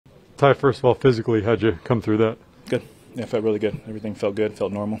Ty, first of all, physically, how'd you come through that? Good. Yeah, felt really good. Everything felt good,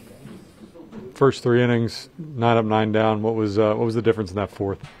 felt normal. First 3 innings, 9 up, 9 down. What was the difference in that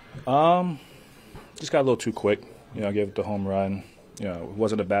fourth? Just got a little too quick. Gave it the home run. It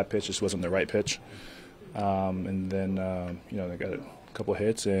wasn't a bad pitch, just wasn't the right pitch. And then, they got a couple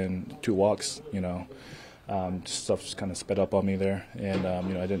hits and 2 walks, stuff just kind of sped up on me there. And,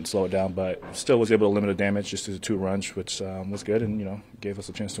 I didn't slow it down, but still was able to limit the damage just to the 2 runs, which was good and, gave us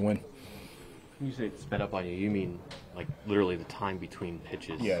a chance to win. When you say it sped up on you, you mean like literally the time between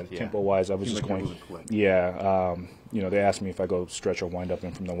pitches? Yeah, tempo-wise, I was just going. Yeah, they asked me if I go stretch or wind up,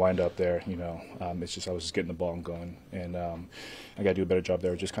 and from the wind up there, it's just I was just getting the ball and going, and I got to do a better job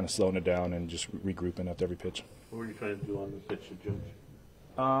there, just kind of slowing it down and just regrouping after every pitch. What were you trying to do on the pitch, Judge?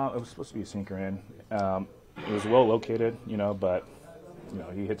 It was supposed to be a sinker in. It was well located, but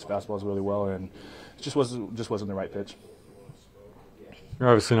he hits fastballs really well, and it just wasn't the right pitch. You're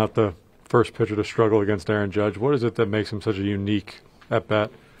obviously not the first pitcher to struggle against Aaron Judge. What is it that makes him such a unique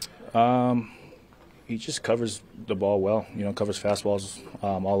at-bat? He just covers the ball well, covers fastballs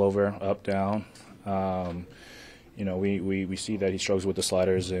all over, up, down. We see that he struggles with the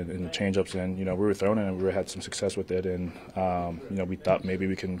sliders and the changeups, and, we were throwing it and we had some success with it. And, we thought maybe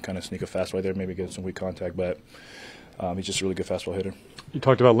we can kind of sneak a fastball there, maybe get some weak contact, but he's just a really good fastball hitter. You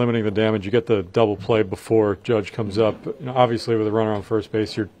talked about limiting the damage. You get the double play before Judge comes up. Obviously, with a runner on first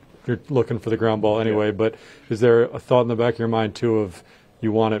base, you're looking for the ground ball anyway, yeah. But is there a thought in the back of your mind, too, of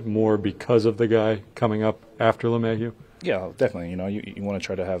you want it more because of the guy coming up after LeMahieu? Yeah, definitely. You want to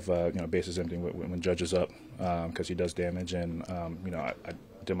try to have bases empty when Judge is up because he does damage, and I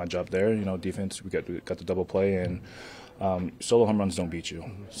did my job there. Defense, we got the double play, and solo home runs don't beat you.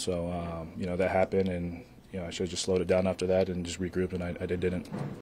 So that happened, and I should have just slowed it down after that and just regrouped, and I didn't.